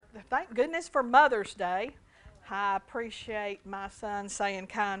Thank goodness for Mother's Day. I appreciate my son saying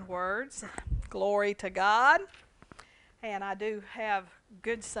kind words. Glory to God. And I do have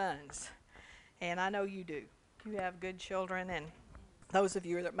good sons. And I know you do. You have good children, and those of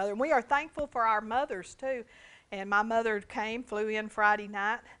you that mother. And we are thankful for our mothers, too. And my mother flew in Friday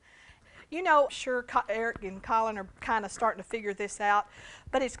night. You know, sure, Eric and Colin are kind of starting to figure this out.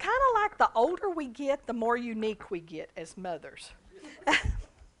 But it's kind of like the older we get, the more unique we get as mothers.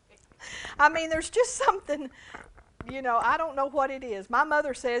 I mean, there's just something, I don't know what it is. My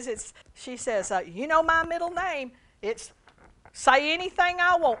mother says she says, you know my middle name, it's say anything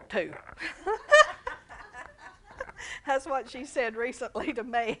I want to. That's what she said recently to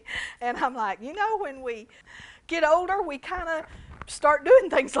me. And I'm like, when we get older, we kind of start doing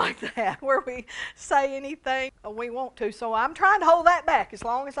things like that, where we say anything we want to. So I'm trying to hold that back as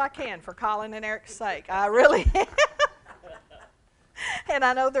long as I can for Colin and Eric's sake. I really am. And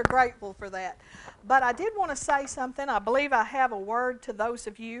I know they're grateful for that. But I did want to say something. I believe I have a word to those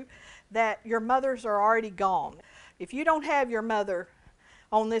of you that your mothers are already gone. If you don't have your mother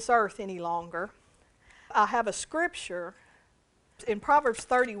on this earth any longer, I have a scripture in Proverbs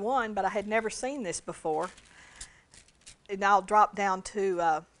 31, but I had never seen this before. And I'll drop down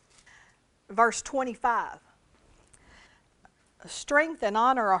to verse 25. Strength and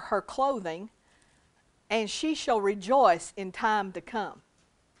honor are her clothing, and she shall rejoice in time to come.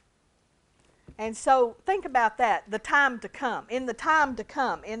 And so think about that, the time to come, in the time to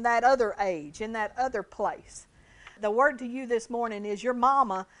come, in that other age, in that other place. The word to you this morning is your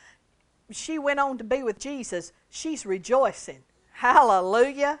mama, she went on to be with Jesus. She's rejoicing.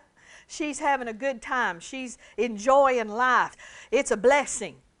 Hallelujah. She's having a good time. She's enjoying life. It's a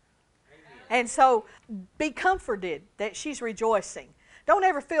blessing. And so be comforted that she's rejoicing. Don't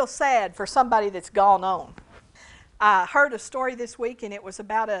ever feel sad for somebody that's gone on. I heard a story this week, and it was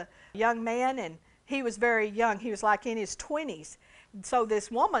about a young man, and he was very young. He was like in his 20s. So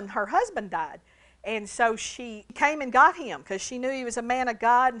this woman, her husband died. And so she came and got him because she knew he was a man of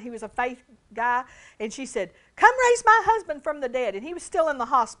God and he was a faith guy. And she said, come raise my husband from the dead. And he was still in the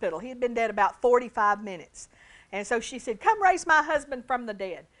hospital. He had been dead about 45 minutes. And so she said, come raise my husband from the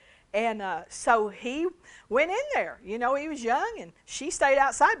dead. And so he went in there. He was young, and she stayed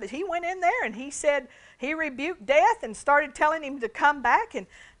outside, but he went in there, and he said he rebuked death and started telling him to come back, and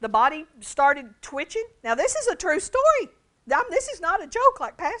the body started twitching. Now, this is a true story. This is not a joke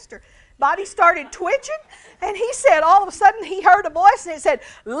like Pastor. Body started twitching, and he said all of a sudden he heard a voice, and it said,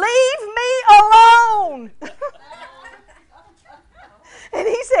 leave me alone. And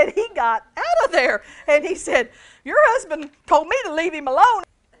he said he got out of there, and he said, your husband told me to leave him alone.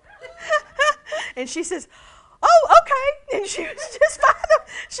 And she says, oh, okay. And she was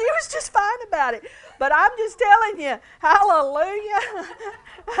just fine about it. But I'm just telling you, hallelujah.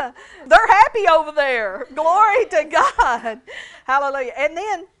 They're happy over there. Glory to God. Hallelujah. And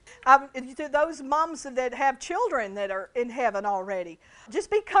then to those moms that have children that are in heaven already, just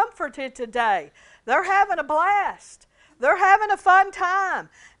be comforted today. They're having a blast. They're having a fun time.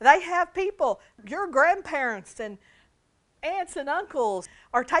 They have people, your grandparents and aunts and uncles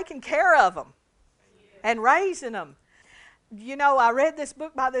are taking care of them and raising them. I read this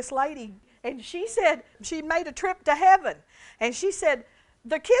book by this lady, and she said she made a trip to heaven. And she said,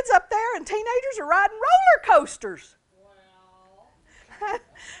 the kids up there and teenagers are riding roller coasters. Wow.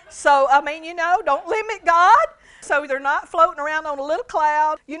 So, don't limit God. So they're not floating around on a little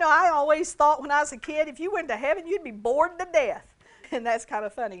cloud. I always thought when I was a kid, if you went to heaven, you'd be bored to death. And that's kind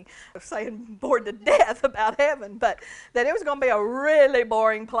of funny, saying bored to death about heaven, but that it was going to be a really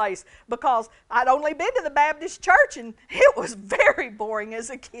boring place because I'd only been to the Baptist church, and it was very boring as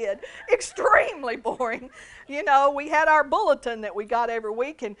a kid, extremely boring. We had our bulletin that we got every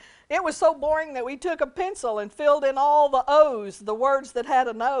week, and it was so boring that we took a pencil and filled in all the O's, the words that had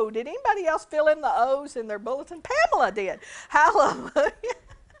an O. Did anybody else fill in the O's in their bulletin? Pamela did. Hallelujah.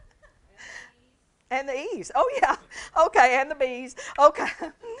 And the E's. Oh, yeah. Okay, and the B's. Okay.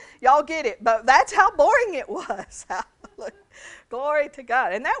 Y'all get it. But that's how boring it was. Hallelujah. Glory to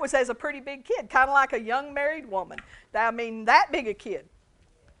God. And that was as a pretty big kid, kind of like a young married woman. That big a kid.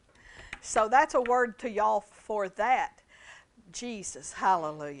 So that's a word to y'all for that. Jesus.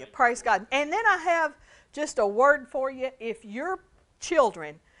 Hallelujah. Praise God. And then I have just a word for you. If your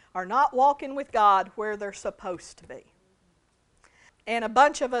children are not walking with God where they're supposed to be. And a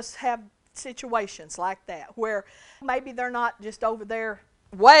bunch of us have situations like that where maybe they're not just over there,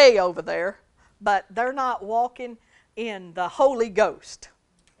 way over there, but they're not walking in the Holy Ghost.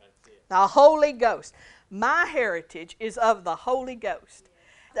 The Holy Ghost. My heritage is of the Holy Ghost.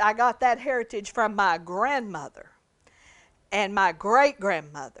 I got that heritage from my grandmother and my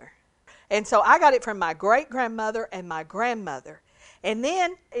great-grandmother And so I got it from my great-grandmother and my grandmother. And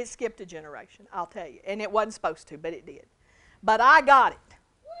then it skipped a generation, I'll tell you. And it wasn't supposed to, but it did. But I got it.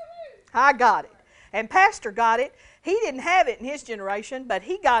 I got it. And Pastor got it. He didn't have it in his generation, but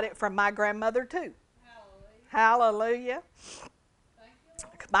he got it from my grandmother too. Hallelujah.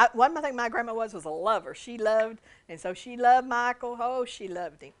 Hallelujah. One thing my grandma was a lover. She loved, and so she loved Michael. Oh, she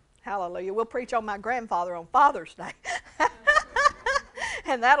loved him. Hallelujah. We'll preach on my grandfather on Father's Day.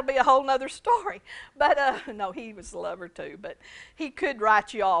 And that'll be a whole nother story. But no, he was a lover too. But he could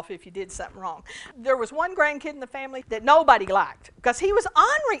write you off if you did something wrong. There was one grandkid in the family that nobody liked because he was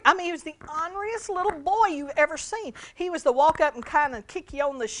ornery. I mean, he was the orneriest little boy you've ever seen. He was the walk up and kind of kick you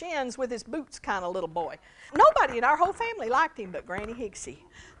on the shins with his boots kind of little boy. Nobody in our whole family liked him but Granny Hicksy.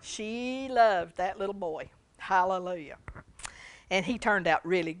 She loved that little boy. Hallelujah. And he turned out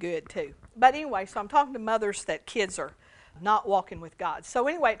really good too. But anyway, so I'm talking to mothers that kids are not walking with God. So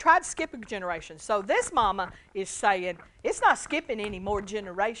anyway, try to skip a generation. So this mama is saying, it's not skipping any more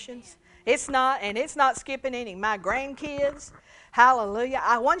generations. It's not, and it's not skipping any my grandkids. Hallelujah.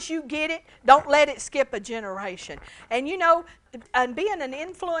 Once you get it, don't let it skip a generation. And you know, and being an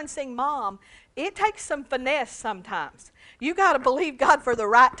influencing mom, it takes some finesse sometimes. You got to believe God for the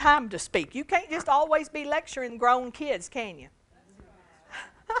right time to speak. You can't just always be lecturing grown kids, can you?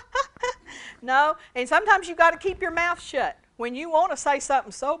 No, and sometimes you got to keep your mouth shut when you want to say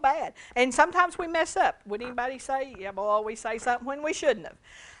something so bad. And sometimes we mess up. Would anybody say, yeah, we'll always say something when we shouldn't have?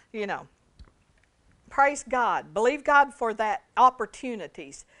 You know. Praise God. Believe God for that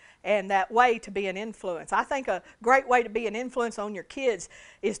opportunities and that way to be an influence. I think a great way to be an influence on your kids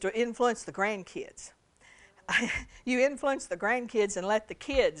is to influence the grandkids. You influence the grandkids and let the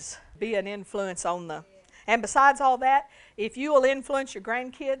kids be an influence on the... And besides all that, if you will influence your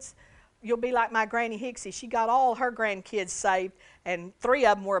grandkids, you'll be like my Granny Hicksy. She got all her grandkids saved, and 3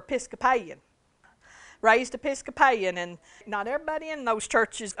 of them were Episcopalian. Raised Episcopalian, and not everybody in those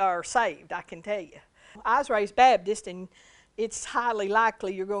churches are saved, I can tell you. I was raised Baptist, and it's highly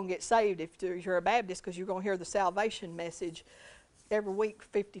likely you're going to get saved if you're a Baptist because you're going to hear the salvation message every week,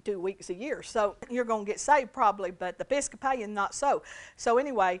 52 weeks a year. So you're going to get saved probably, but the Episcopalian, not so. So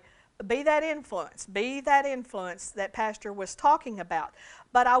anyway, be that influence. Be that influence that Pastor was talking about.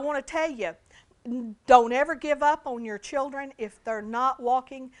 But I want to tell you, don't ever give up on your children if they're not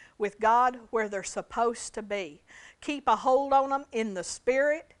walking with God where they're supposed to be. Keep a hold on them in the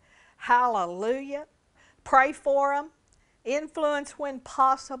Spirit. Hallelujah. Pray for them. Influence when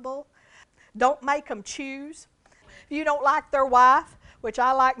possible. Don't make them choose. If you don't like their wife, which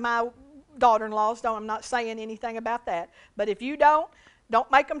I like my daughter-in-laws, I'm not saying anything about that. But if you don't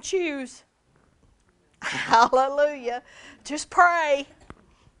make them choose. Hallelujah. Just pray.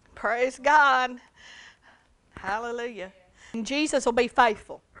 Praise God. Hallelujah. And Jesus will be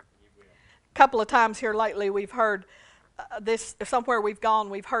faithful. A couple of times here lately we've heard this, somewhere we've gone,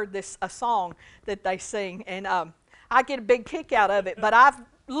 we've heard this, a song that they sing. And I get a big kick out of it, but I've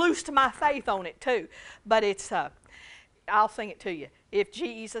loosed my faith on it too. But it's, I'll sing it to you. If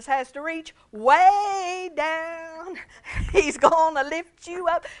Jesus has to reach way down, He's going to lift you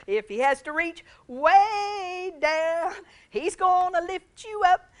up. If He has to reach way down, He's going to lift you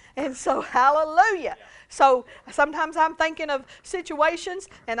up. And so, hallelujah. So sometimes I'm thinking of situations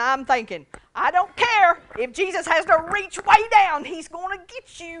and I'm thinking, I don't care if Jesus has to reach way down. He's going to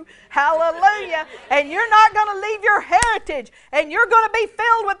get you. Hallelujah. And you're not going to leave your heritage. And you're going to be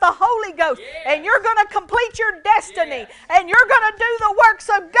filled with the Holy Ghost. And you're going to complete your destiny. And you're going to do the works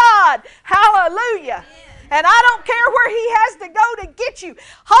of God. Hallelujah. And I don't care where He has to go to get you.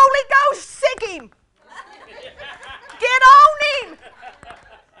 Holy Ghost, sick Him. Get on Him.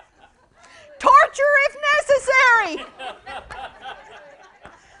 Torture if necessary.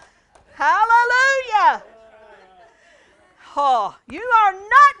 Hallelujah. Oh, you are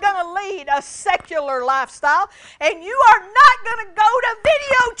not going to lead a secular lifestyle, and you are not going to go to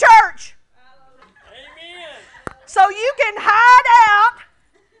video church. Amen. So you can hide out,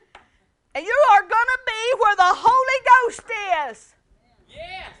 and you are going to be where the Holy Ghost is.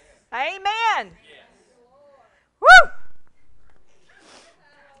 Yes. Amen. Yes. Woo.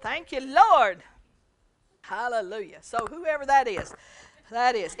 Thank you, Lord. Hallelujah. So whoever that is,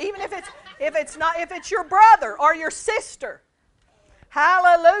 even if it's your brother or your sister.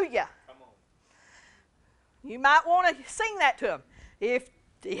 Hallelujah. Come on. You might want to sing that to him. If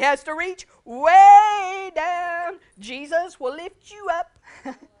he has to reach way down, Jesus will lift you up.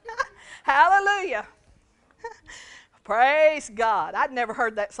 Hallelujah. Praise God. I'd never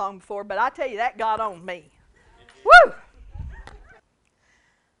heard that song before, but I tell you, that got on me. Woo!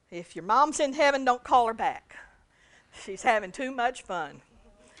 If your mom's in heaven, don't call her back. She's having too much fun.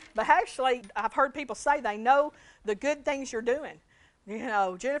 But actually, I've heard people say they know the good things you're doing. You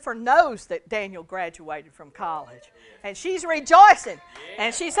know, Jennifer knows that Daniel graduated from college. And she's rejoicing.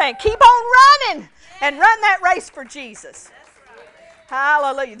 And she's saying, keep on running and run that race for Jesus.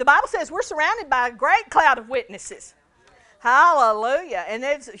 Hallelujah. The Bible says we're surrounded by a great cloud of witnesses. Hallelujah. And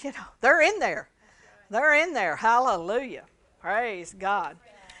it's, they're in there. They're in there. Hallelujah. Praise God.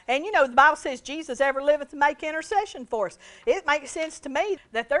 And the Bible says Jesus ever liveth to make intercession for us. It makes sense to me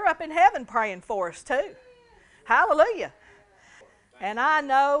that they're up in heaven praying for us too. Hallelujah. And I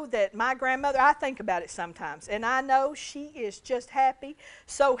know that my grandmother, I think about it sometimes, and I know she is just happy,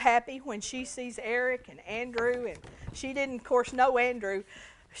 so happy when she sees Eric and Andrew, and she didn't, of course, know Andrew.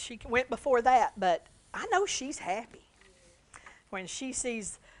 She went before that, but I know she's happy when she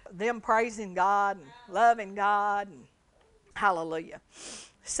sees them praising God and loving God, and hallelujah.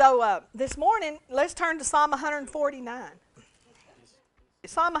 So this morning, let's turn to Psalm 149.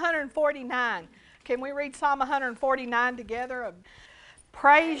 Psalm 149. Can we read Psalm 149 together?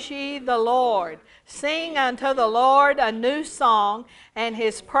 Praise ye the Lord. Sing unto the Lord a new song, and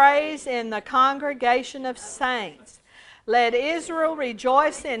his praise in the congregation of saints. Let Israel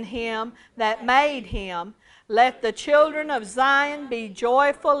rejoice in him that made him. Let the children of Zion be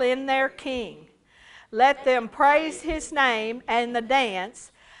joyful in their King. Let them praise his name and the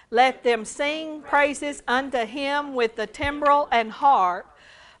dance. Let them sing praises unto him with the timbrel and harp.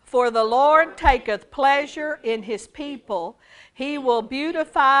 For the Lord taketh pleasure in his people. He will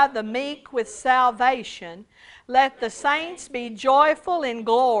beautify the meek with salvation. Let the saints be joyful in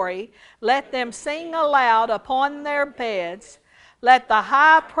glory. Let them sing aloud upon their beds. Let the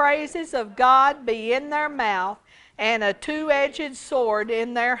high praises of God be in their mouth, and a two-edged sword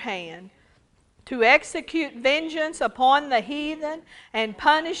in their hand, to execute vengeance upon the heathen and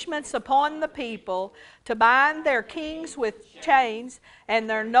punishments upon the people, to bind their kings with chains and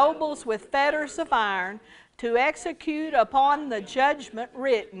their nobles with fetters of iron, to execute upon the judgment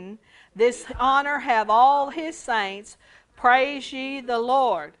written. This honor have all his saints. Praise ye the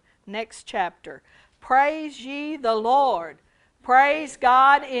Lord. Next chapter. Praise ye the Lord. Praise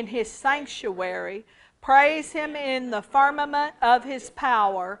God in his sanctuary. Praise him in the firmament of his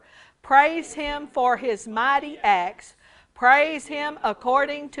power. Praise him for his mighty acts. Praise him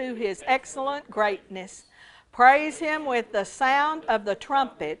according to his excellent greatness. Praise him with the sound of the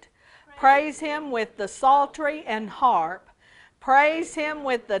trumpet. Praise him with the psaltery and harp. Praise him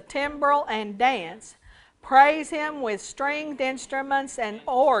with the timbrel and dance. Praise him with stringed instruments and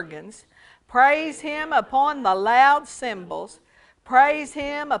organs. Praise him upon the loud cymbals. Praise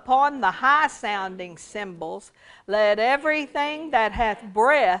him upon the high-sounding cymbals. Let everything that hath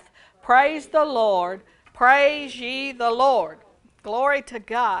breath praise the Lord. Praise ye the Lord. Glory to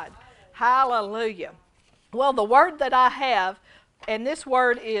God. Hallelujah. Well, the word that I have, and this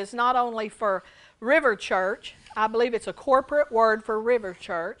word is not only for River Church, I believe it's a corporate word for River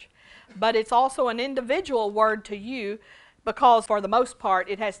Church, but it's also an individual word to you, because for the most part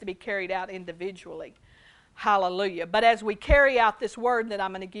it has to be carried out individually. Hallelujah. But as we carry out this word that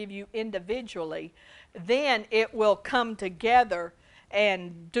I'm going to give you individually, then it will come together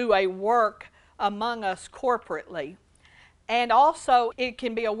and do a work among us corporately. And also it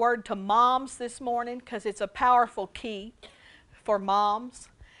can be a word to moms this morning, because it's a powerful key for moms.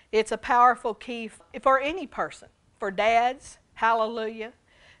 It's a powerful key for any person, for dads. Hallelujah.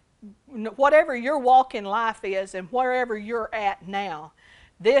 Whatever your walk in life is and wherever you're at now,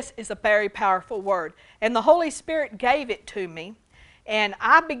 this is a very powerful word. And the Holy Spirit gave it to me, and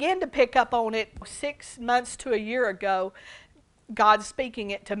I began to pick up on it 6 months to a year ago, God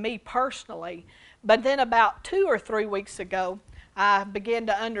speaking it to me personally. But then about 2 or 3 weeks ago, I began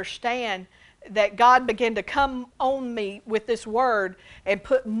to understand that God began to come on me with this word and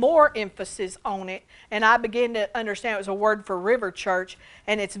put more emphasis on it. And I began to understand it was a word for River Church,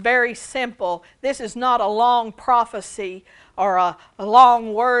 and it's very simple. This is not a long prophecy or a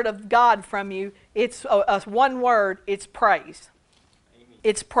long word of God from you. It's a one word. It's praise. Amen.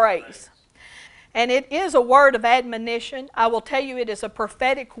 It's praise. And it is a word of admonition. I will tell you, it is a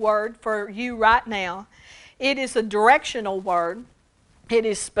prophetic word for you right now. It is a directional word. It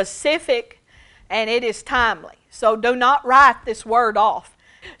is specific, and it is timely. So do not write this word off.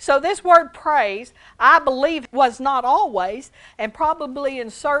 So this word praise, I believe, was not always, and probably in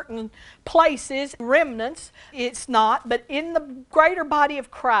certain places, remnants, it's not, but in the greater body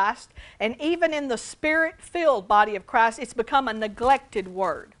of Christ, and even in the Spirit-filled body of Christ, it's become a neglected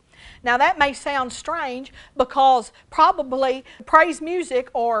word. Now that may sound strange, because probably praise music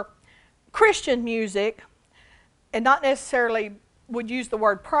or Christian music, and not necessarily would use the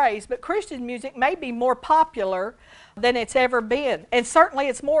word praise, but Christian music may be more popular than it's ever been. And certainly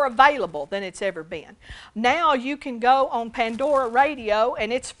it's more available than it's ever been. Now you can go on Pandora Radio,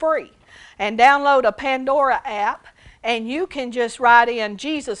 and it's free, and download a Pandora app, and you can just write in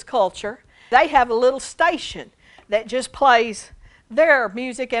Jesus Culture. They have a little station that just plays their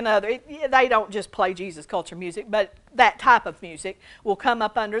music and other. They don't just play Jesus Culture music, but that type of music will come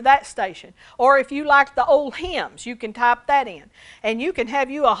up under that station. Or if you like the old hymns, you can type that in. And you can have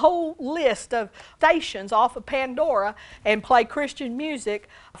you a whole list of stations off of Pandora and play Christian music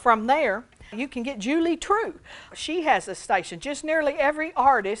from there. You can get Julie True. She has a station. Just nearly every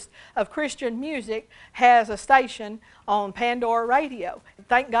artist of Christian music has a station on Pandora Radio.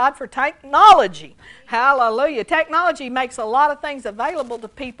 Thank God for technology. Hallelujah. Technology makes a lot of things available to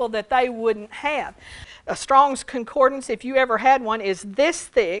people that they wouldn't have. A Strong's Concordance, if you ever had one, is this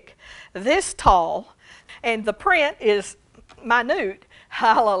thick, this tall, and the print is minute.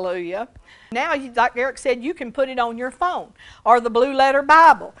 Hallelujah. Now, like Eric said, you can put it on your phone or the Blue Letter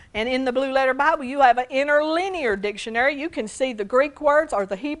Bible. And in the Blue Letter Bible, you have an interlinear dictionary. You can see the Greek words or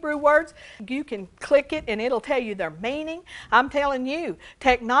the Hebrew words. You can click it and it'll tell you their meaning. I'm telling you,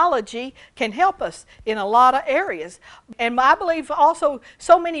 technology can help us in a lot of areas. And I believe also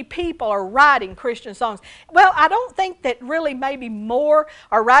so many people are writing Christian songs. Well, I don't think that really maybe more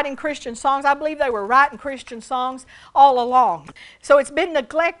are writing Christian songs. I believe they were writing Christian songs all along. So it's been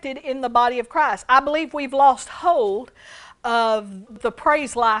neglected in the body of Christ. I believe we've lost hold of the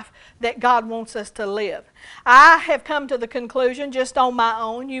praise life that God wants us to live. I have come to the conclusion, just on my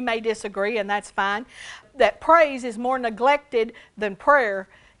own, you may disagree and that's fine, that praise is more neglected than prayer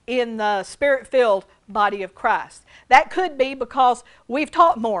in the Spirit-filled body of Christ. That could be because we've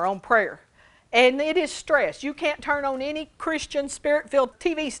taught more on prayer. And it is stressed. You can't turn on any Christian Spirit-filled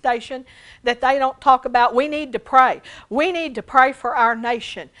TV station that they don't talk about. We need to pray. We need to pray for our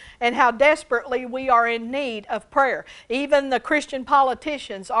nation and how desperately we are in need of prayer. Even the Christian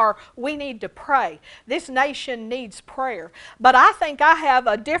politicians we need to pray. This nation needs prayer. But I think I have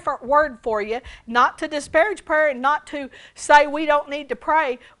a different word for you, not to disparage prayer and not to say we don't need to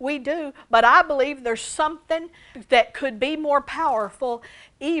pray. We do. But I believe there's something that could be more powerful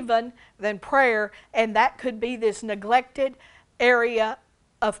even than prayer, and that could be this neglected area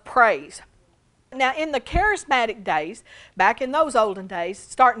of praise. Now, in the charismatic days, back in those olden days,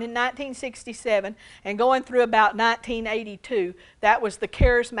 starting in 1967 and going through about 1982, that was the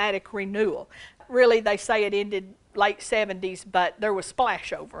charismatic renewal. Really, they say it ended late 70s, but there was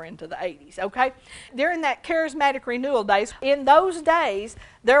splashover into the 80s, okay? During that charismatic renewal days, in those days,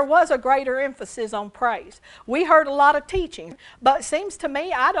 there was a greater emphasis on praise. We heard a lot of teaching, but it seems to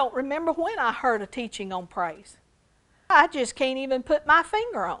me I don't remember when I heard a teaching on praise. I just can't even put my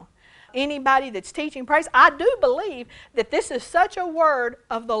finger on anybody that's teaching praise. I do believe that this is such a word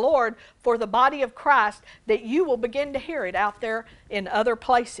of the Lord for the body of Christ that you will begin to hear it out there in other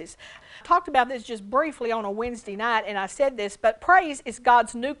places. I talked about this just briefly on a Wednesday night, and I said this, but praise is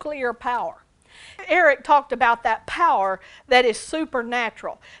God's nuclear power. Eric talked about that power that is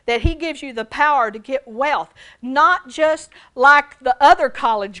supernatural, that He gives you the power to get wealth, not just like the other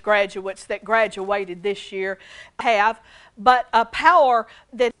college graduates that graduated this year have, but a power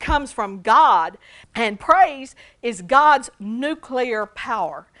that comes from God. And praise is God's nuclear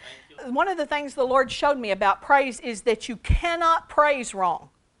power. One of the things the Lord showed me about praise is that you cannot praise wrong.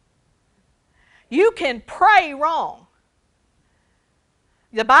 You can pray wrong.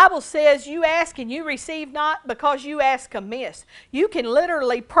 The Bible says you ask and you receive not because you ask amiss. You can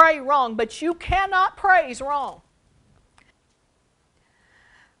literally pray wrong, but you cannot praise wrong.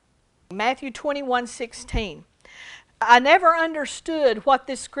 Matthew 21:16. I never understood what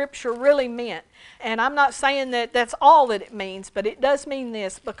this scripture really meant. And I'm not saying that that's all that it means, but it does mean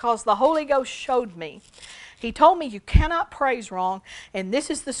this because the Holy Ghost showed me. He told me you cannot praise wrong, and this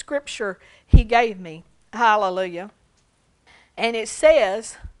is the scripture He gave me. Hallelujah. And it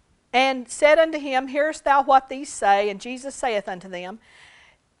says, and said unto him, Hearest thou what these say? And Jesus saith unto them,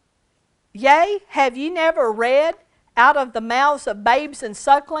 Yea, have ye never read, Out of the mouths of babes and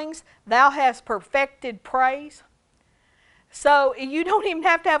sucklings thou hast perfected praise? So you don't even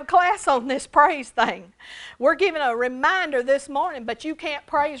have to have a class on this praise thing. We're giving a reminder this morning, but you can't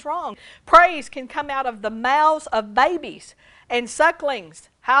praise wrong. Praise can come out of the mouths of babies and sucklings.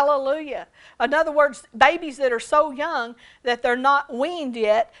 Hallelujah. In other words, babies that are so young that they're not weaned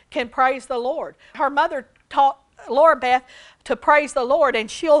yet can praise the Lord. Her mother taught Laura Beth to praise the Lord,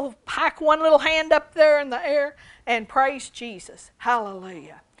 and she'll hike one little hand up there in the air and praise Jesus.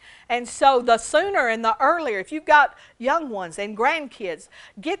 Hallelujah. And so the sooner and the earlier, if you've got young ones and grandkids,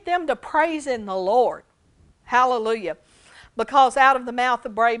 get them to praise in the Lord. Hallelujah. Because out of the mouth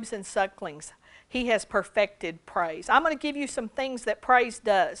of babes and sucklings, He has perfected praise. I'm going to give you some things that praise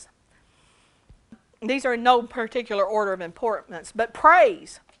does. These are in no particular order of importance, but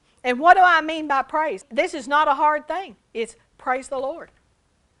praise. And what do I mean by praise? This is not a hard thing. It's praise the Lord.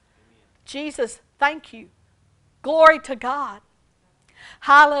 Amen. Jesus, thank you. Glory to God.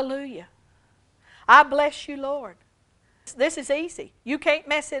 Hallelujah. I bless you, Lord. This is easy. You can't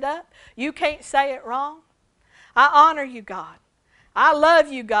mess it up. You can't say it wrong. I honor you, God. I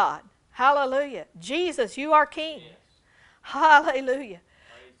love you, God. Hallelujah. Jesus, you are King. Yes. Hallelujah.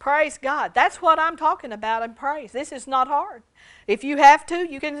 Praise God. That's what I'm talking about in praise. This is not hard. If you have to,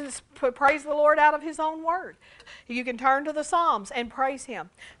 you can praise the Lord out of His own word. You can turn to the Psalms and praise Him.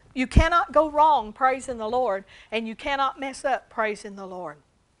 You cannot go wrong praising the Lord, and you cannot mess up praising the Lord.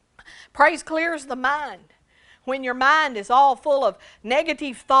 Praise clears the mind. When your mind is all full of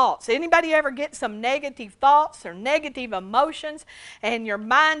negative thoughts. Anybody ever get some negative thoughts or negative emotions and your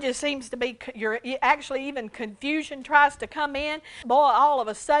mind just seems to be, actually even confusion tries to come in? Boy, all of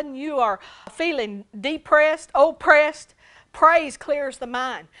a sudden you are feeling depressed, oppressed. Praise clears the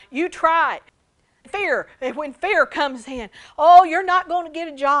mind. You try it. Fear, when fear comes in, oh, you're not going to get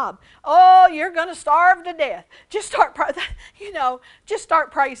a job. Oh, you're going to starve to death. Just start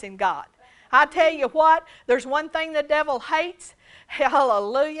praising God. I tell you what, there's one thing the devil hates.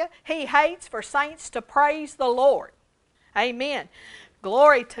 Hallelujah. He hates for saints to praise the Lord. Amen.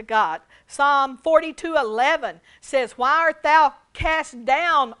 Glory to God. Psalm 42:11 says, "Why art thou cast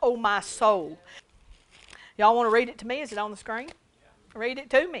down, O my soul?" Y'all want to read it to me? Is it on the screen? Read it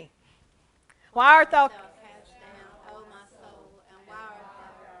to me. Why art thou cast down, O my soul, and why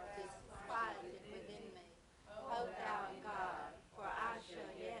art thou disquieted within me? Hope thou in God, for I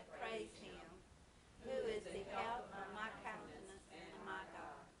shall yet praise Him, who is the help of my countenance and my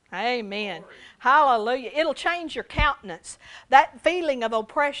God. Amen. Hallelujah. It'll change your countenance. That feeling of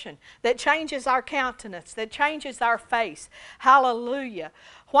oppression that changes our countenance, that changes our face. Hallelujah.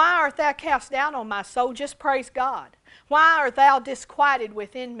 Why art thou cast down, O my soul? Just praise God. Why art thou disquieted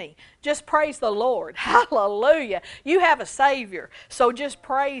within me? Just praise the Lord. Hallelujah. You have a Savior, so just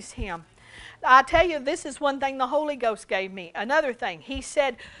praise Him. I tell you, this is one thing the Holy Ghost gave me. Another thing, He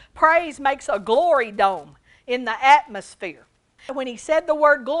said, praise makes a glory dome in the atmosphere. When He said the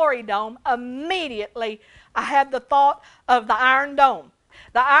word glory dome, immediately I had the thought of the Iron Dome.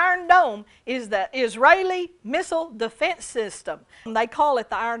 The Iron Dome is the Israeli missile defense system. They call it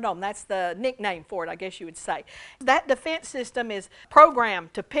the Iron Dome. That's the nickname for it, I guess you would say. That defense system is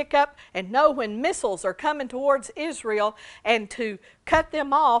programmed to pick up and know when missiles are coming towards Israel and to cut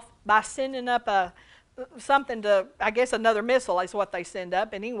them off by sending up something to, I guess another missile is what they send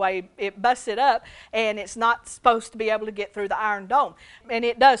up. And anyway, it busts it up and it's not supposed to be able to get through the Iron Dome. And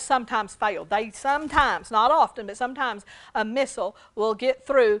it does sometimes fail. They sometimes, not often, but sometimes a missile will get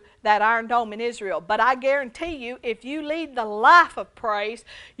through that Iron Dome in Israel. But I guarantee you, if you lead the life of praise,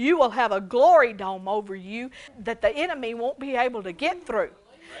 you will have a glory dome over you that the enemy won't be able to get through.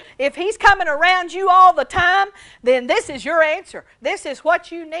 If he's coming around you all the time, then this is your answer. This is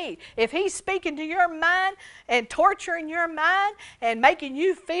what you need. If he's speaking to your mind and torturing your mind and making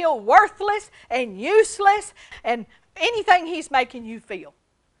you feel worthless and useless and anything he's making you feel,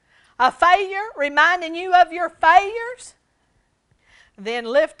 a failure, reminding you of your failures, then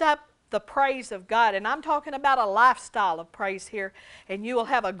lift up the praise of God. And I'm talking about a lifestyle of praise here, and you will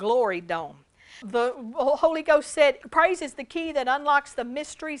have a glory dome. The Holy Ghost said, praise is the key that unlocks the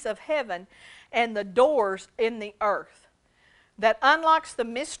mysteries of heaven and the doors in the earth. That unlocks the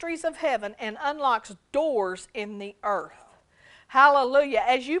mysteries of heaven and unlocks doors in the earth. Hallelujah.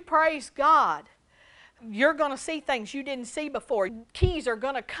 As you praise God, you're going to see things you didn't see before. Keys are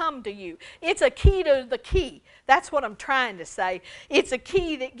going to come to you. It's a key to the key. That's what I'm trying to say. It's a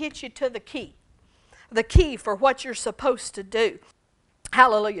key that gets you to the key. The key for what you're supposed to do.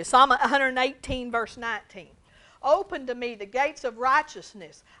 Hallelujah. Psalm 118 verse 19. Open to me the gates of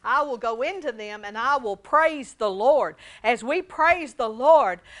righteousness. I will go into them and I will praise the Lord. As we praise the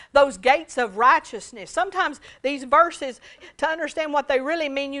Lord, those gates of righteousness. Sometimes these verses, to understand what they really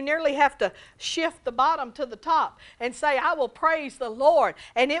mean, you nearly have to shift the bottom to the top and say, I will praise the Lord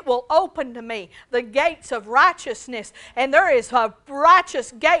and it will open to me the gates of righteousness. And there is a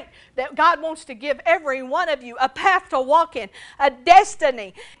righteous gate that God wants to give every one of you, a path to walk in, a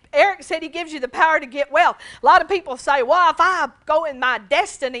destiny. Eric said He gives you the power to get wealth. A lot of people say, well, if I go in my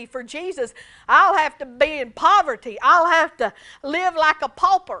destiny for Jesus, I'll have to be in poverty. I'll have to live like a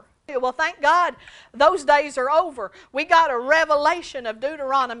pauper. Well, thank God those days are over. We got a revelation of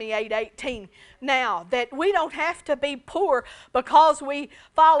Deuteronomy 8:18 now, that we don't have to be poor because we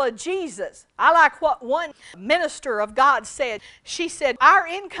follow Jesus. I like what one minister of God said. She said, our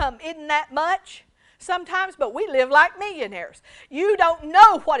income isn't that much sometimes, but we live like millionaires. You don't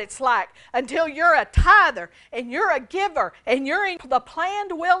know what it's like until you're a tither and you're a giver and you're in the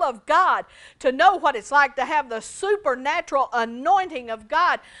planned will of God to know what it's like to have the supernatural anointing of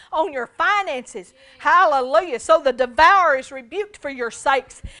God on your finances. Hallelujah. So the devourer is rebuked for your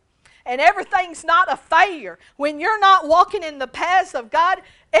sakes. And everything's not a failure. When you're not walking in the paths of God,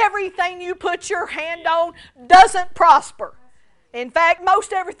 everything you put your hand on doesn't prosper. In fact,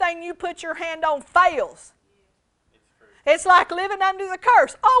 most everything you put your hand on fails. It's like living under the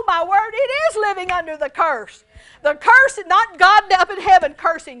curse. Oh my word, it is living under the curse. The curse is not God up in heaven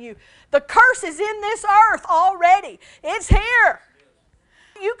cursing you. The curse is in this earth already. It's here.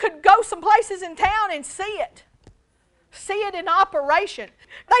 You could go some places in town and see it. See it in operation.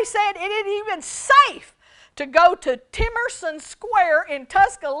 They said it isn't even safe to go to Timerson Square in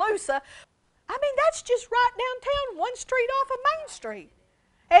Tuscaloosa. I mean, that's just right downtown, one street off of Main Street.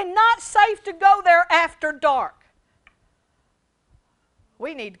 And not safe to go there after dark.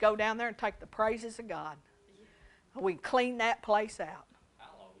 We need to go down there and take the praises of God. We clean that place out.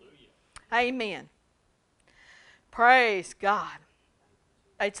 Hallelujah. Amen. Praise God.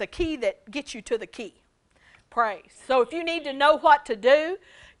 It's a key that gets you to the key. Praise. So if you need to know what to do,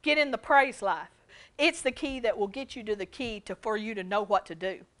 get in the praise life. It's the key that will get you to the key for you to know what to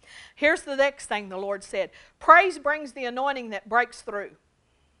do. Here's the next thing the Lord said. Praise brings the anointing that breaks through.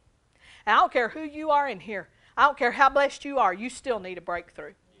 And I don't care who you are in here. I don't care how blessed you are. You still need a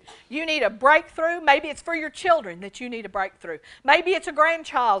breakthrough. You need a breakthrough. Maybe it's for your children that you need a breakthrough. Maybe it's a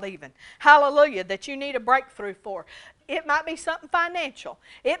grandchild even. Hallelujah, that you need a breakthrough for. It might be something financial.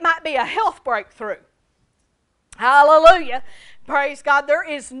 It might be a health breakthrough. Hallelujah. Praise God. There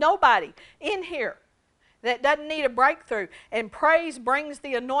is nobody in here that doesn't need a breakthrough. And praise brings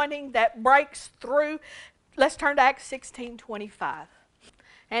the anointing that breaks through. Let's turn to Acts 16:25.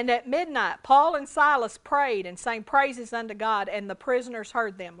 And at midnight, Paul and Silas prayed and sang praises unto God, and the prisoners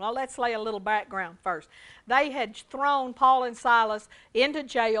heard them. Well, let's lay a little background first. They had thrown Paul and Silas into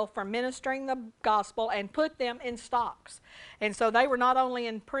jail for ministering the gospel and put them in stocks. And so they were not only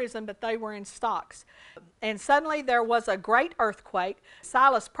in prison, but they were in stocks. And suddenly there was a great earthquake.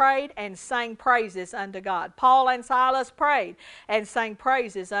 Silas prayed and sang praises unto God. Paul and Silas prayed and sang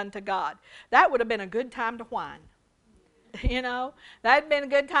praises unto God. That would have been a good time to whine. You know, that'd been a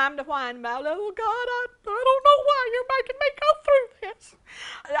good time to whine about, oh God, I don't know why you're making me go through this.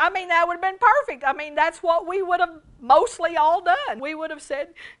 I mean, that would have been perfect. I mean, that's what we would have mostly all done. We would have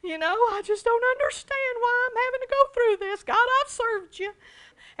said, you know, I just don't understand why I'm having to go through this. God, I've served you.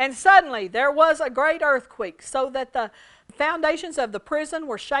 And suddenly there was a great earthquake, so that the foundations of the prison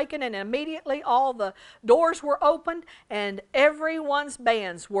were shaken, and immediately all the doors were opened and everyone's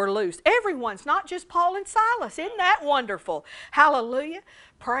bands were loosed. Everyone's, not just Paul and Silas. Isn't that wonderful? Hallelujah.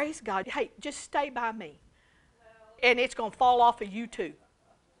 Praise God. Hey, just stay by me. And it's going to fall off of you too.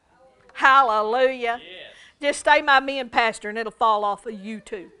 Hallelujah. Yes. Just stay by me and Pastor, and it'll fall off of you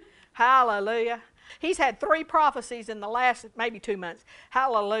too. Hallelujah. He's had 3 prophecies in the last maybe 2 months.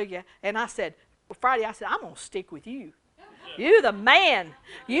 Hallelujah. And I said, Friday, I said, I'm going to stick with you. You the man.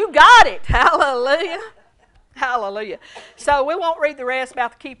 You got it. Hallelujah. Hallelujah. So we won't read the rest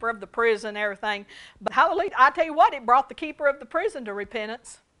about the keeper of the prison and everything. But hallelujah, I tell you what, it brought the keeper of the prison to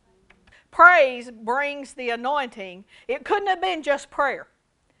repentance. Praise brings the anointing. It couldn't have been just prayer.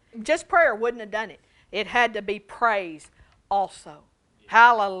 Just prayer wouldn't have done it. It had to be praise also.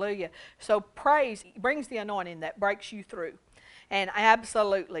 Hallelujah. So praise brings the anointing that breaks you through. And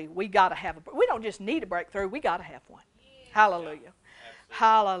absolutely, we got to have we don't just need a breakthrough, we got to have one. Hallelujah.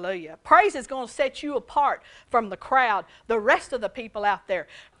 Hallelujah. Praise is going to set you apart from the crowd, the rest of the people out there.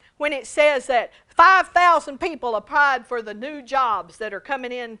 When it says that 5,000 people applied for the new jobs that are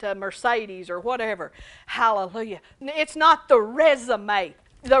coming into Mercedes or whatever. Hallelujah. It's not the resume,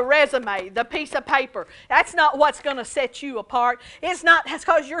 the piece of paper. That's not what's going to set you apart. It's not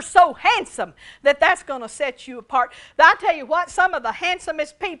because you're so handsome that's going to set you apart. I tell you what, some of the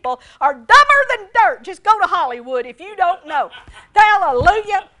handsomest people are dumber than dirt. Just go to Hollywood if you don't know.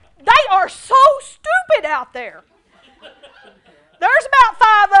 Hallelujah. They are so stupid out there. There's about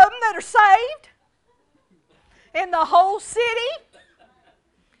 5 of them that are saved in the whole city.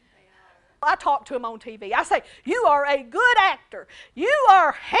 I talk to them on TV. I say, you are a good actor. You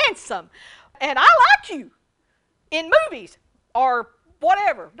are handsome. And I like you in movies or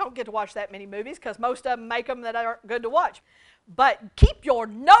whatever. Don't get to watch that many movies because most of them make them that aren't good to watch. But keep your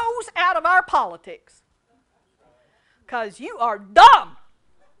nose out of our politics because you are dumb.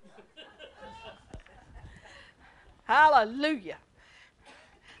 Hallelujah.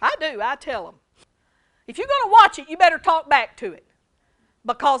 I do. I tell them. If you're going to watch it, you better talk back to it.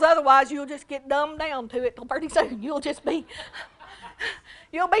 Because otherwise you'll just get dumbed down to it till pretty soon. You'll be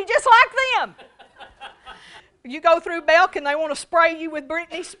just like them. You go through Belk and they want to spray you with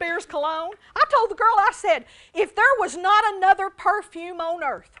Britney Spears cologne. I told the girl, I said, if there was not another perfume on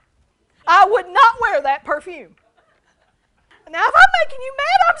earth, I would not wear that perfume. Now, if I'm making you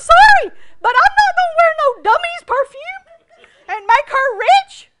mad, I'm sorry, but I'm not going to wear no dummy's perfume and make her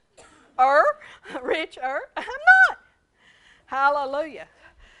richer. I'm not. Hallelujah.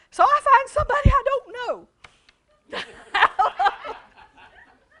 So I find somebody I don't know.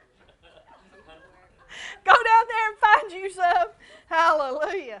 Go down there and find you some.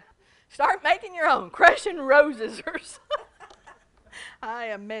 Hallelujah. Start making your own, crushing roses or something. I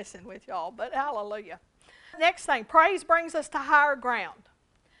am messing with y'all, but hallelujah. Next thing, praise brings us to higher ground.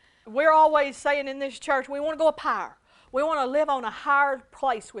 We're always saying in this church, we want to go up higher. We want to live on a higher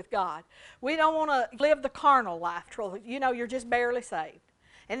place with God. We don't want to live the carnal life. You're just barely saved.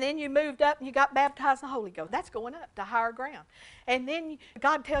 And then you moved up and you got baptized in the Holy Ghost. That's going up to higher ground. And then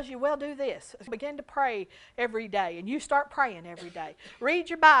God tells you, well, do this. Begin to pray every day. And you start praying every day. Read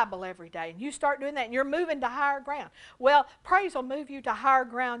your Bible every day. And you start doing that. And you're moving to higher ground. Well, praise will move you to higher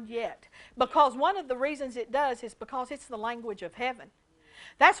ground yet. Because one of the reasons it does is because it's the language of heaven.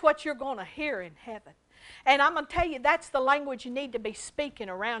 That's what you're going to hear in heaven. And I'm going to tell you, that's the language you need to be speaking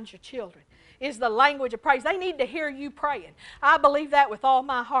around your children, is the language of praise. They need to hear you praying. I believe that with all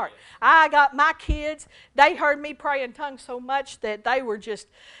my heart. I got my kids, they heard me pray in tongues so much that they were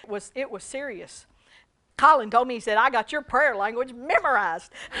it was serious. Colin told me, he said, I got your prayer language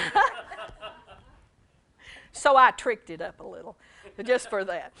memorized. So I tricked it up a little, just for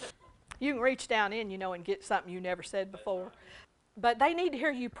that. You can reach down in, and get something you never said before. But they need to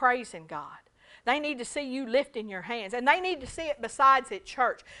hear you praising God. They need to see you lifting your hands. And they need to see it besides at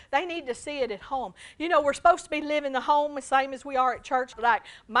church. They need to see it at home. We're supposed to be living the home the same as we are at church. Like,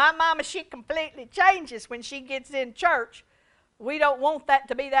 my mama, she completely changes when she gets in church. We don't want that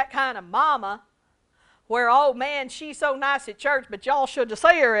to be that kind of mama where, oh man, she's so nice at church, but y'all should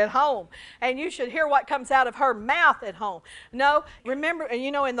see her at home. And you should hear what comes out of her mouth at home. No, remember,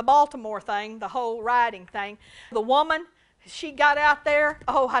 in the Baltimore thing, the whole rioting thing, the woman, she got out there,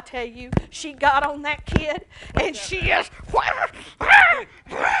 oh, I tell you, she got on that kid, and she just,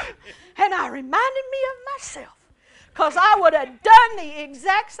 and I reminded me of myself, because I would have done the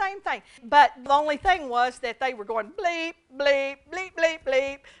exact same thing. But the only thing was that they were going bleep, bleep, bleep, bleep,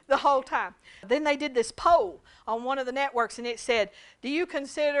 bleep the whole time. Then they did this poll on one of the networks, and it said, do you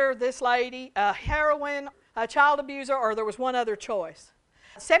consider this lady a heroine, a child abuser, or there was one other choice?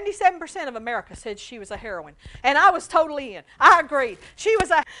 77% of America said she was a heroine. And I was totally in. I agreed. She was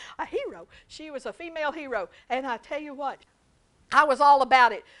a hero. She was a female hero. And I tell you what, I was all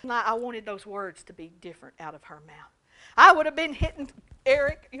about it. I wanted those words to be different out of her mouth. I would have been hitting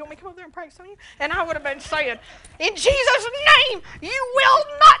Eric. You want me to come over there and pray for you? And I would have been saying, in Jesus' name, you will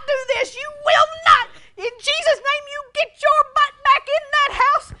not do this. You will not. In Jesus' name, you get your butt back in that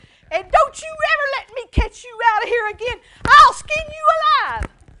house. And don't you ever let me catch you out of here again. I'll skin you alive.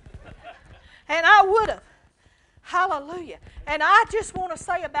 And I would have. Hallelujah. And I just want to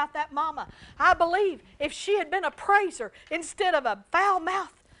say about that mama, I believe if she had been a praiser instead of a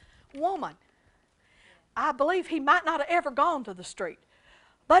foul-mouthed woman, I believe he might not have ever gone to the street.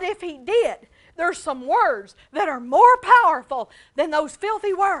 But if he did, there's some words that are more powerful than those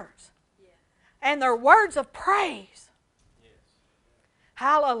filthy words. And they're words of praise.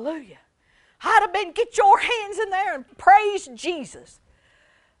 Hallelujah. I'd have been, get your hands in there and praise Jesus.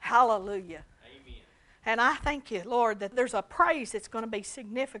 Hallelujah. Amen. And I thank you, Lord, that there's a praise that's going to be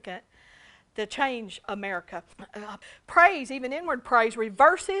significant to change America. Praise, even inward praise,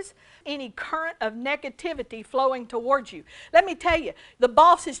 reverses any current of negativity flowing towards you. Let me tell you, the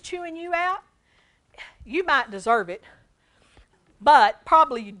boss is chewing you out. You might deserve it, but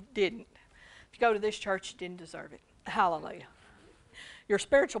probably you didn't. If you go to this church, you didn't deserve it. Hallelujah. Your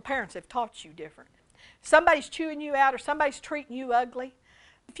spiritual parents have taught you different. Somebody's chewing you out or somebody's treating you ugly.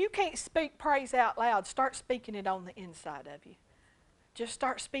 If you can't speak praise out loud, start speaking it on the inside of you. Just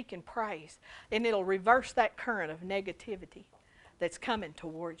start speaking praise, and it'll reverse that current of negativity that's coming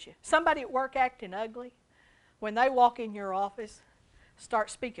towards you. Somebody at work acting ugly, when they walk in your office, start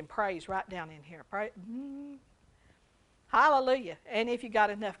speaking praise right down in here. Hallelujah. And if you got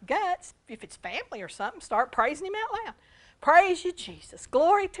enough guts, if it's family or something, start praising him out loud. Praise you, Jesus.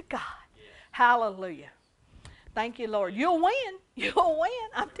 Glory to God. Hallelujah. Thank you, Lord. You'll win. You'll win.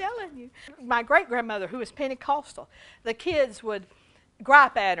 I'm telling you. My great-grandmother, who was Pentecostal, the kids would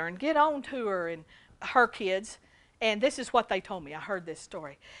gripe at her and get on to her and her kids. And this is what they told me. I heard this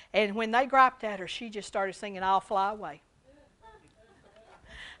story. And when they griped at her, she just started singing, I'll Fly Away.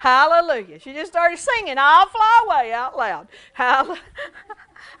 Hallelujah. She just started singing, I'll fly away out loud.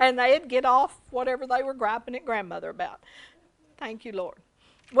 And they'd get off whatever they were griping at grandmother about. Thank you, Lord.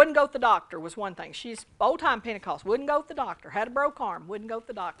 Wouldn't go to the doctor was one thing. She's old-time Pentecost. Wouldn't go to the doctor. Had a broke arm. Wouldn't go to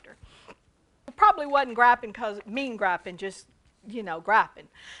the doctor. Probably wasn't griping because mean griping, just, griping.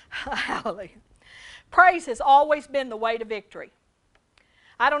 Hallelujah. Praise has always been the way to victory.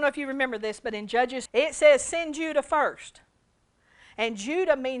 I don't know if you remember this, but in Judges, it says, send Judah first. And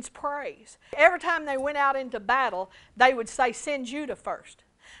Judah means praise. Every time they went out into battle, they would say, send Judah first.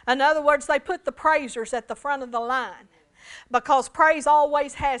 In other words, they put the praisers at the front of the line. Because praise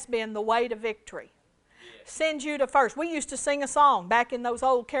always has been the way to victory. Send Judah first. We used to sing a song back in those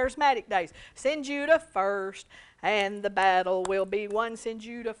old charismatic days. Send Judah first, and the battle will be won. Send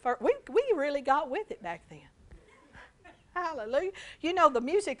Judah first. We really got with it back then. Hallelujah. You know, the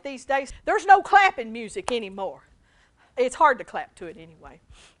music these days, there's no clapping music anymore. It's hard to clap to it anyway.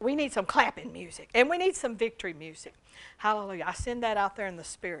 We need some clapping music, and we need some victory music. Hallelujah. I send that out there in the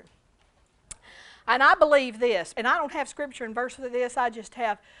Spirit. And I believe this, and I don't have scripture and verse for this, I just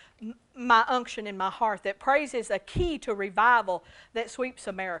have my unction in my heart that praise is a key to revival that sweeps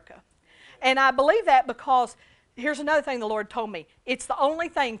America. And I believe that because, here's another thing the Lord told me, it's the only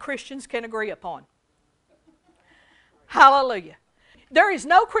thing Christians can agree upon. Hallelujah. There is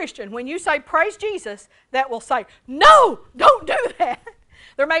no Christian, when you say praise Jesus, that will say, no, don't do that.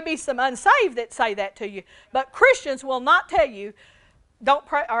 There may be some unsaved that say that to you, but Christians will not tell you, don't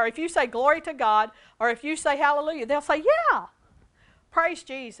pray, or if you say glory to God, or if you say hallelujah, they'll say, yeah, praise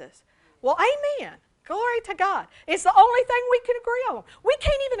Jesus. Well, amen. Glory to God. It's the only thing we can agree on. We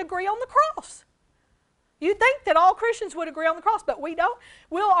can't even agree on the cross. You'd think that all Christians would agree on the cross, but we don't.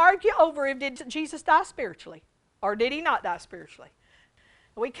 We'll argue over if did Jesus die spiritually, or did he not die spiritually.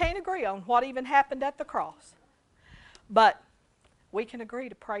 We can't agree on what even happened at the cross. But we can agree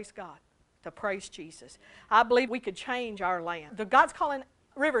to praise God, to praise Jesus. I believe we could change our land. God's calling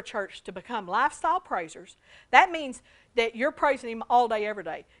River Church to become lifestyle praisers. That means that you're praising Him all day, every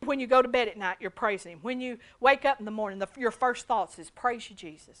day. When you go to bed at night, you're praising Him. When you wake up in the morning, your first thoughts is, praise you,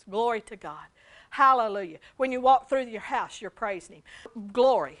 Jesus. Glory to God. Hallelujah. When you walk through your house, you're praising Him.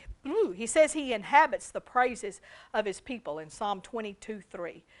 Glory. He says He inhabits the praises of His people in Psalm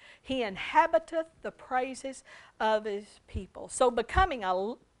 22:3. He inhabiteth the praises of His people. So becoming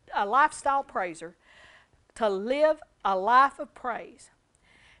a lifestyle praiser, to live a life of praise.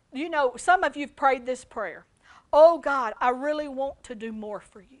 You know, some of you have prayed this prayer. Oh God, I really want to do more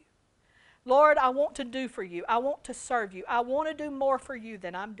for you. Lord, I want to do for you. I want to serve you. I want to do more for you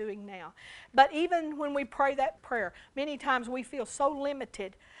than I'm doing now. But even when we pray that prayer, many times we feel so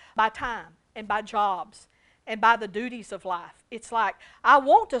limited by time and by jobs and by the duties of life. It's like, I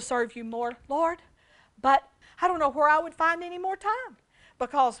want to serve you more, Lord, but I don't know where I would find any more time.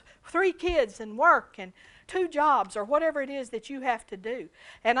 Because 3 kids and work and 2 jobs or whatever it is that you have to do.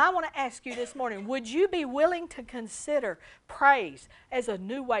 And I want to ask you this morning, would you be willing to consider praise as a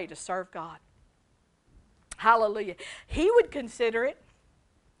new way to serve God? Hallelujah. He would consider it.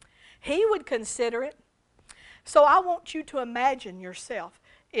 He would consider it. So I want you to imagine yourself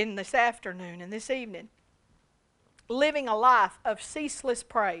in this afternoon and this evening living a life of ceaseless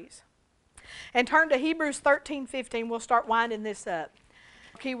praise. And turn to Hebrews 13:15. We'll start winding this up.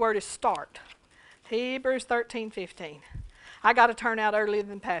 Key word is start. Hebrews 13:15. I got to turn out earlier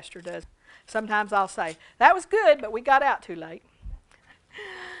than Pastor does. Sometimes I'll say, that was good, but we got out too late.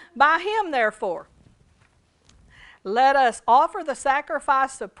 By Him, therefore, let us offer the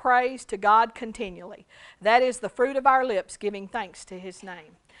sacrifice of praise to God continually. That is the fruit of our lips, giving thanks to His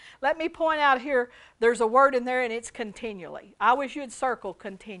name. Let me point out here, there's a word in there and it's continually. I wish you'd circle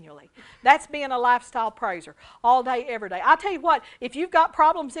continually. That's being a lifestyle praiser all day, every day. I'll tell you what, if you've got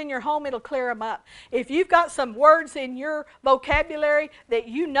problems in your home, it'll clear them up. If you've got some words in your vocabulary that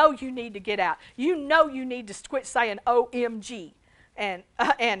you know you need to get out, you know you need to quit saying OMG and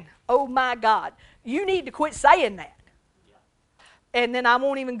oh my God. You need to quit saying that. And then I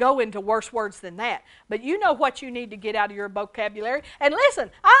won't even go into worse words than that. But you know what you need to get out of your vocabulary. And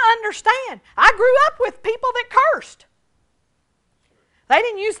listen, I understand. I grew up with people that cursed. They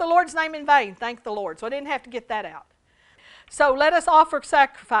didn't use the Lord's name in vain, thank the Lord. So I didn't have to get that out. So let us offer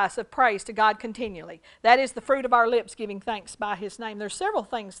sacrifice of praise to God continually. That is the fruit of our lips, giving thanks by His name. There's several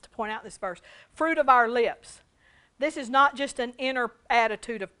things to point out in this verse. Fruit of our lips. This is not just an inner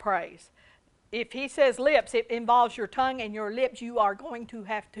attitude of praise. If he says lips, it involves your tongue and your lips. You are going to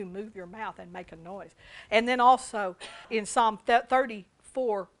have to move your mouth and make a noise. And then also in Psalm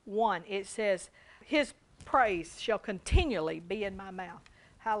 34:1, it says, his praise shall continually be in my mouth.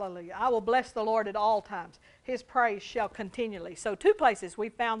 Hallelujah. I will bless the Lord at all times. His praise shall continually. So 2 places we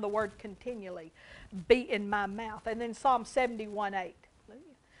found the word continually, be in my mouth. And then Psalm 71:8.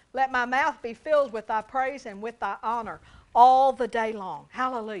 Let my mouth be filled with thy praise and with thy honor all the day long.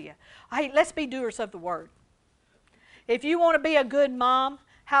 Hallelujah. Hey, let's be doers of the word. If you want to be a good mom,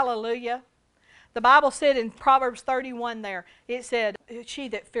 hallelujah. The Bible said in Proverbs 31 there, it said, she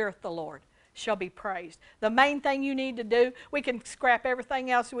that feareth the Lord shall be praised. The main thing you need to do, we can scrap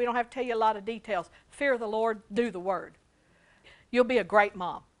everything else. We don't have to tell you a lot of details. Fear the Lord, do the word. You'll be a great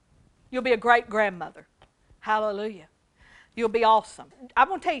mom. You'll be a great grandmother. Hallelujah. You'll be awesome. I'm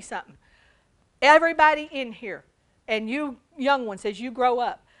going to tell you something. Everybody in here, and you young ones, as you grow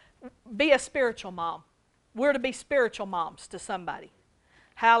up, be a spiritual mom. We're to be spiritual moms to somebody.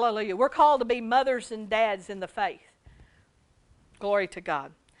 Hallelujah. We're called to be mothers and dads in the faith. Glory to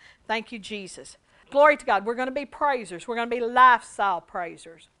God. Thank you, Jesus. Glory to God. We're going to be praisers. We're going to be lifestyle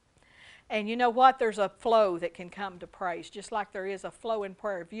praisers. And you know what? There's a flow that can come to praise, just like there is a flow in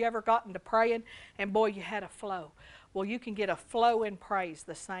prayer. Have you ever gotten to praying and boy, you had a flow? Well, you can get a flow in praise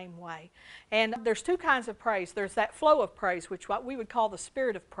the same way. And there's 2 kinds of praise. There's that flow of praise, which what we would call the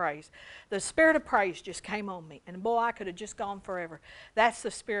spirit of praise. The spirit of praise just came on me. And boy, I could have just gone forever. That's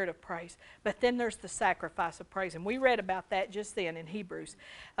the spirit of praise. But then there's the sacrifice of praise. And we read about that just then in Hebrews,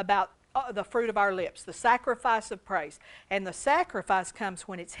 about the fruit of our lips, the sacrifice of praise. And the sacrifice comes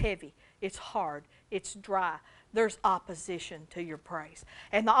when it's heavy, it's hard, it's dry. There's opposition to your praise.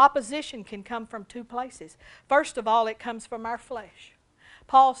 And the opposition can come from 2 places. First of all, it comes from our flesh.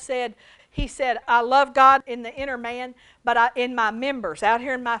 Paul said, he said, I love God in the inner man, but in my members, out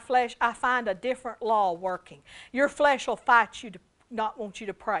here in my flesh, I find a different law working. Your flesh will fight you to not want you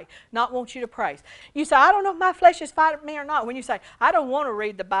to pray, not want you to praise. You say, I don't know if my flesh is fighting me or not. When you say, I don't want to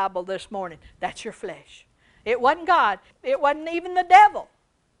read the Bible this morning, that's your flesh. It wasn't God. It wasn't even the devil.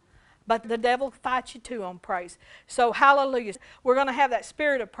 But the devil fights you too on praise. So hallelujah. We're going to have that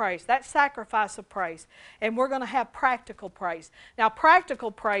spirit of praise, that sacrifice of praise. And we're going to have practical praise. Now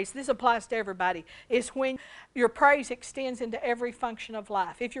practical praise, this applies to everybody, is when your praise extends into every function of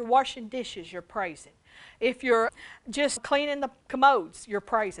life. If you're washing dishes, you're praising. If you're just cleaning the commodes, you're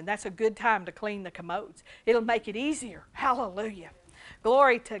praising. That's a good time to clean the commodes. It'll make it easier. Hallelujah.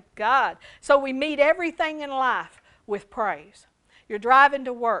 Glory to God. So we meet everything in life with praise. You're driving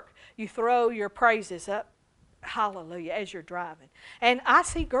to work. You throw your praises up, hallelujah, as you're driving. And I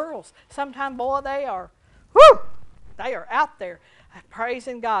see girls, sometimes, boy, they are out there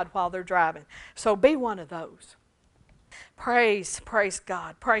praising God while they're driving. So be one of those. Praise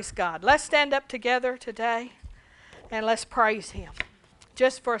God, praise God. Let's stand up together today and let's praise Him.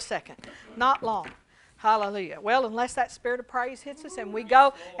 Just for a second, not long. Hallelujah. Well, unless that spirit of praise hits us and we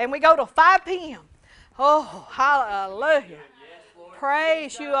go till 5 p.m. Oh, hallelujah.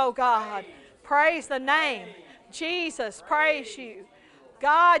 Praise you, oh God. Praise the name. Jesus, praise you.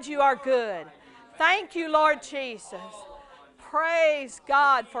 God, you are good. Thank you, Lord Jesus. Praise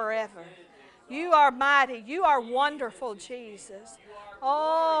God forever. You are mighty. You are wonderful, Jesus.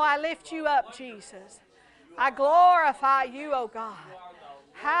 Oh, I lift you up, Jesus. I glorify you, oh God.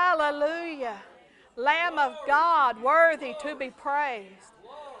 Hallelujah. Lamb of God, worthy to be praised.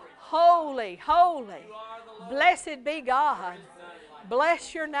 Holy, holy. Blessed be God.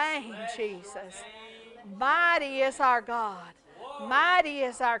 Bless your name, Jesus. Mighty is our God. Mighty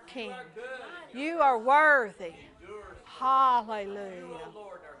is our King. You are worthy. Hallelujah.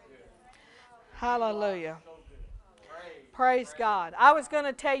 Hallelujah. Praise God. I was going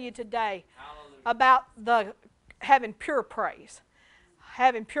to tell you today about having pure praise.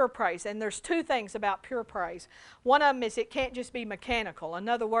 Having pure praise. And there's 2 things about pure praise. One of them is it can't just be mechanical. In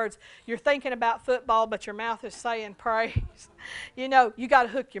other words, you're thinking about football, but your mouth is saying praise. You know, you got to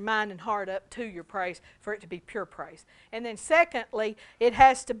hook your mind and heart up to your praise for it to be pure praise. And then secondly, it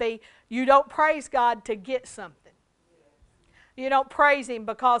has to be, you don't praise God to get something. You don't praise Him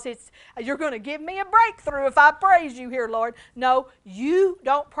because you're going to give me a breakthrough if I praise you here, Lord. No, you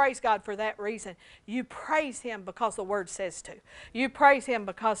don't praise God for that reason. You praise Him because the Word says to. You praise Him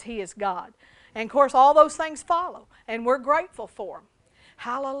because He is God. And of course, all those things follow, and we're grateful for them.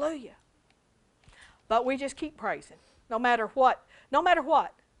 Hallelujah. But we just keep praising, no matter what. No matter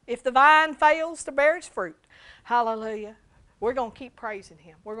what. If the vine fails to bear its fruit, hallelujah, we're going to keep praising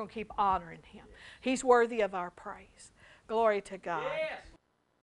Him. We're going to keep honoring Him. He's worthy of our praise. Glory to God. Yes.